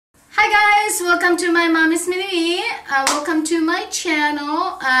Hi guys, welcome to my mommy's mini. Welcome to my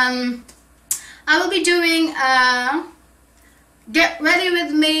channel. I will be doing get ready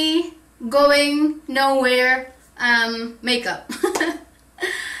with me going nowhere makeup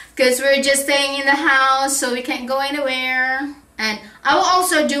because we're just staying in the house, so we can't go anywhere. And I will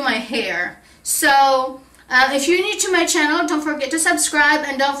also do my hair. So if you're new to my channel, don't forget to subscribe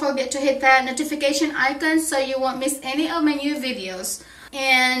and don't forget to hit that notification icon so you won't miss any of my new videos.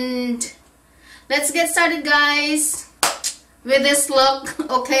 And let's get started, guys, with this look.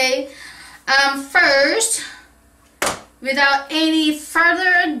 Okay, first, without any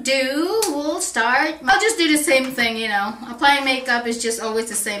further ado, we'll start. I'll just do the same thing, you know. Applying makeup is just always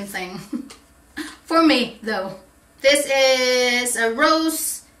the same thing for me, though. This is a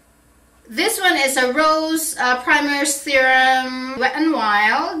rose. This one is a rose primer serum, Wet n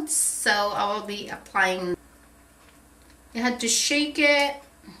Wild. So I will be applying. You had to shake it.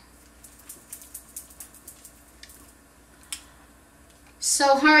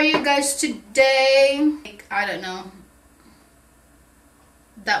 So how are you guys today? I don't know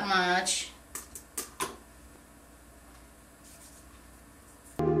that much.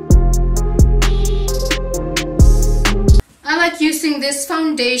 I like using this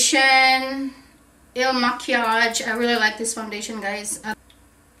foundation, Il Makiage. I really like this foundation, guys.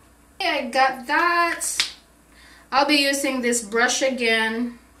 I got that. I'll be using this brush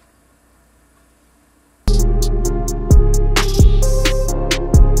again.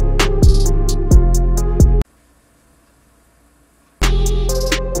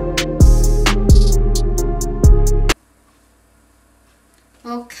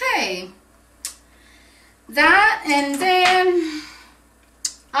 Okay. That, and then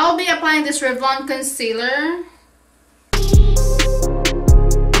I'll be applying this Revlon concealer.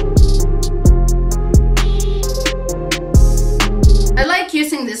 I like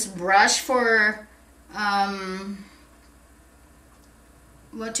using this brush for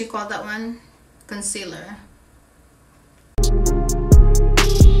what do you call that one? Concealer.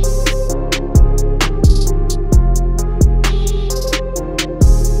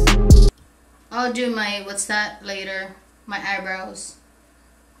 I'll do my, what's that, later, my eyebrows.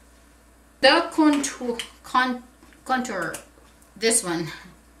 The contour, this one,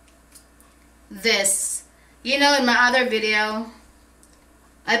 this, you know, in my other video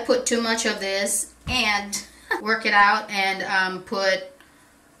I put too much of this and work it out and put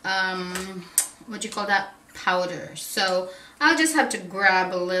what do you call that, powder. So I'll just have to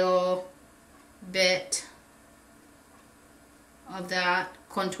grab a little bit of that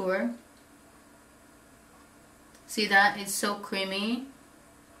contour. See that? It's so creamy.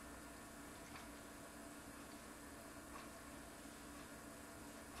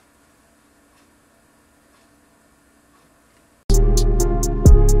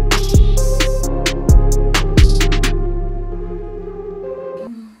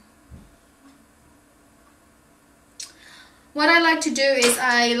 What I like to do is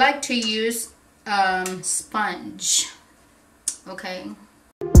I like to use sponge. Okay.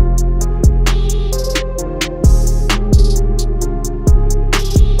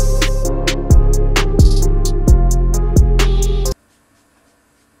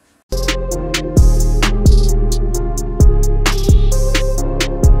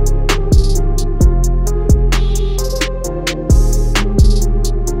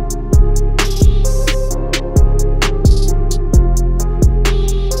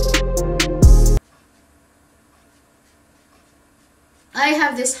 I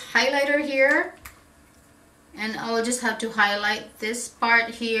have this highlighter here, and I'll just have to highlight this part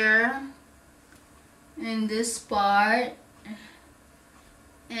here and this part,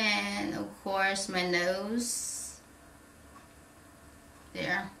 and of course my nose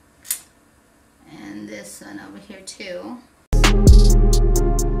there, and this one over here too.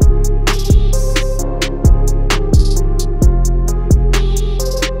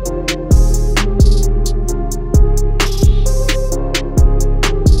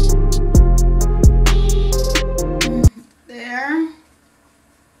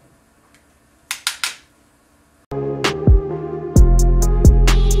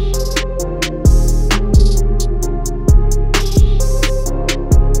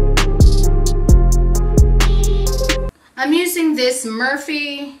 I'm using this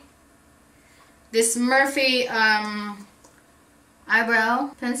Murphy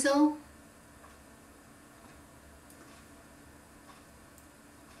eyebrow pencil.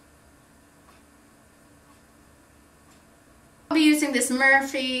 I'll be using this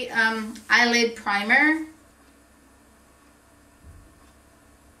Murphy eyelid primer.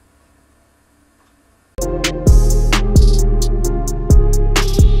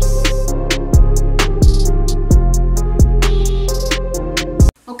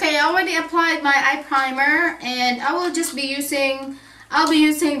 already applied my eye primer, and I will just be using, I'll be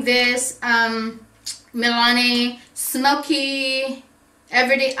using this Milani Smoky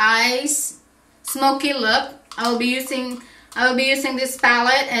Everyday Eyes Smoky Look. I will be using this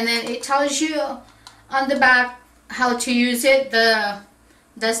palette, and then it tells you on the back how to use it, the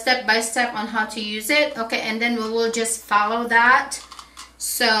step by step on how to use it. Okay, and then we will just follow that.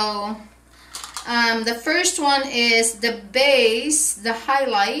 So the first one is the base, the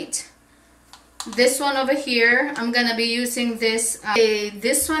highlight. This one over here, I'm gonna be using this.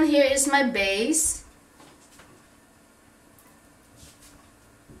 This one here is my base.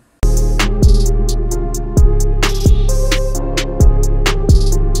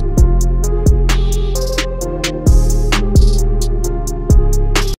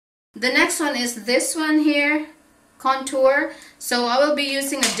 The next one is this one here, contour. So I will be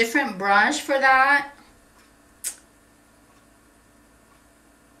using a different brush for that.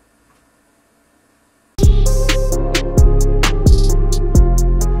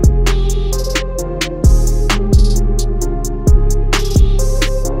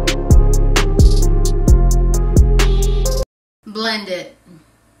 Blend it.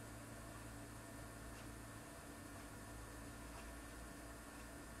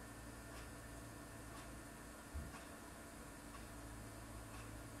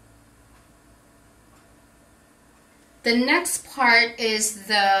 The next part is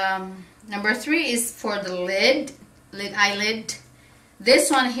the number 3 is for the eyelid. This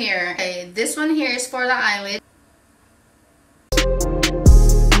one here, okay, this one here is for the eyelid.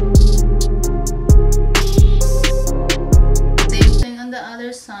 Same thing on the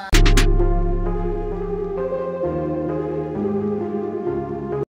other side.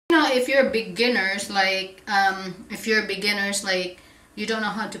 You know, if you're beginners, like you don't know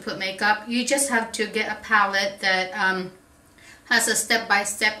how to put makeup, you just have to get a palette that has a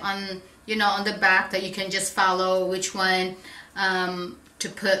step-by-step on, you know, on the back, that you can just follow which one to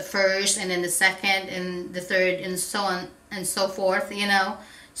put first, and then the second and the third, and so on and so forth, you know.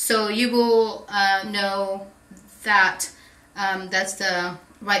 So you will know that that's the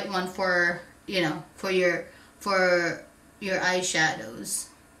right one for, you know, for your eyeshadows.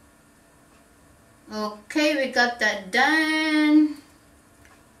 Okay, we got that done.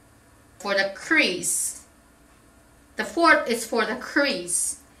 For the crease, the 4th is for the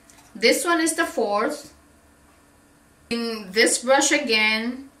crease. This one is the 4th. In this brush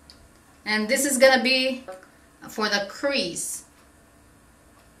again, and this is gonna be for the crease.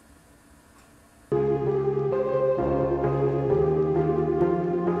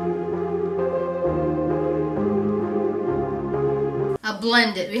 I'll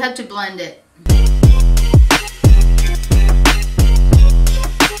blend it. We have to blend it.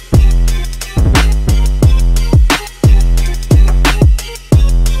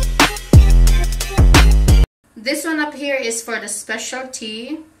 This one up here is for the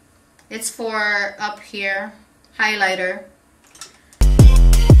specialty. It's for up here, highlighter.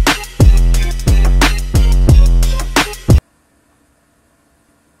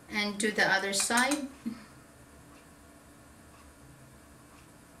 And do the other side.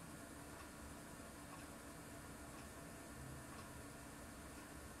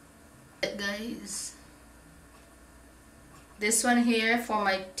 Guys, this one here for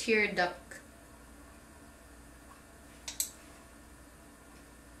my tear duct.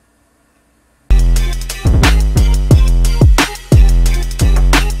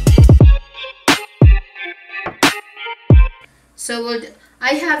 So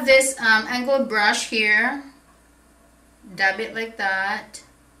I have this angled brush here. Dab it like that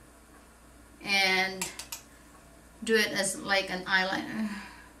and do it as like an eyeliner.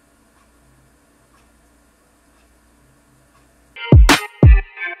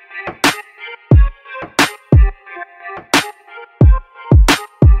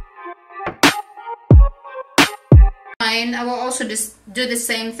 I will also just do the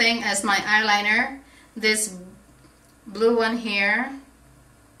same thing as my eyeliner. This blue one here.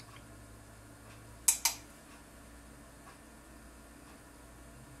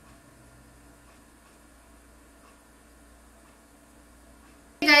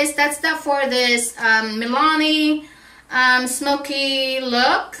 Hey guys, that's that for this Milani Smoky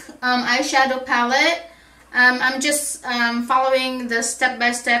Look eyeshadow palette. I'm just following the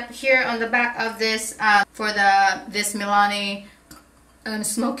step-by-step here on the back of this for this Milani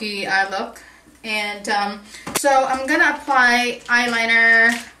Smoky Eye Look. And so I'm gonna apply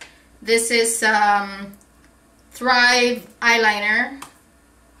eyeliner. This is Thrive eyeliner.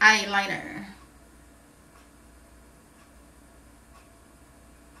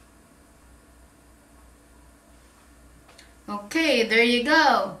 Okay, there you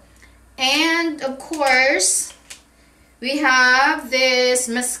go. And of course, we have this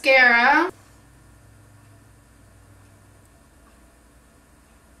mascara.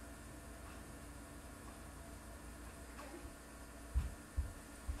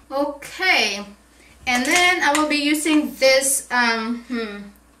 Okay, and then I will be using this, I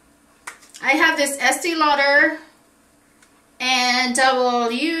have this Estee Lauder, and I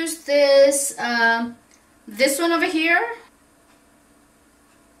will use this, this one over here.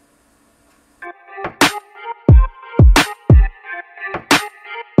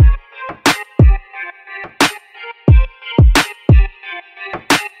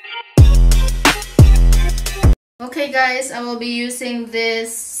 Okay guys, I will be using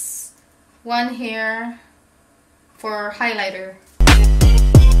this one here for highlighter.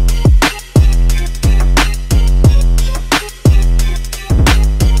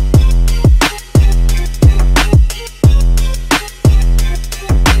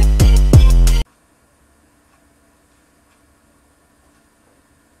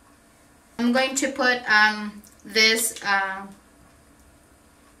 I'm going to put this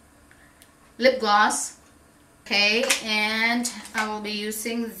lip gloss. Okay, and I will be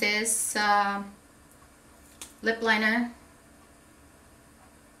using this lip liner.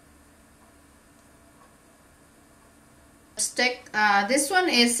 Lipstick. This one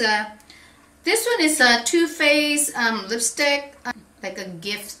is a Too Faced lipstick, like a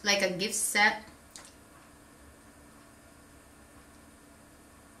gift set.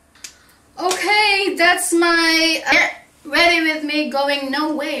 Okay, that's my ready with me going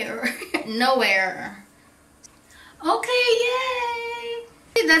nowhere. Nowhere. Okay,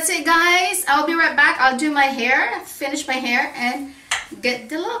 yay! That's it guys. I'll be right back. I'll do my hair, finish my hair, and get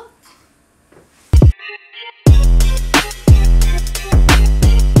the look.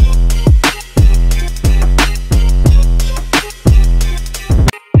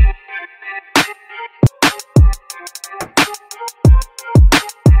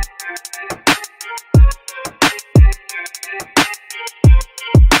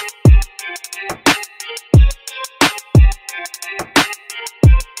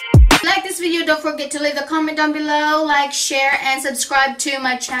 Video, don't forget to leave a comment down below, like, share, and subscribe to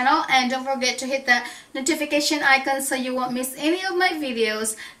my channel, and don't forget to hit the notification icon so you won't miss any of my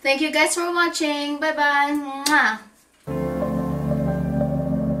videos. Thank you guys for watching. Bye bye.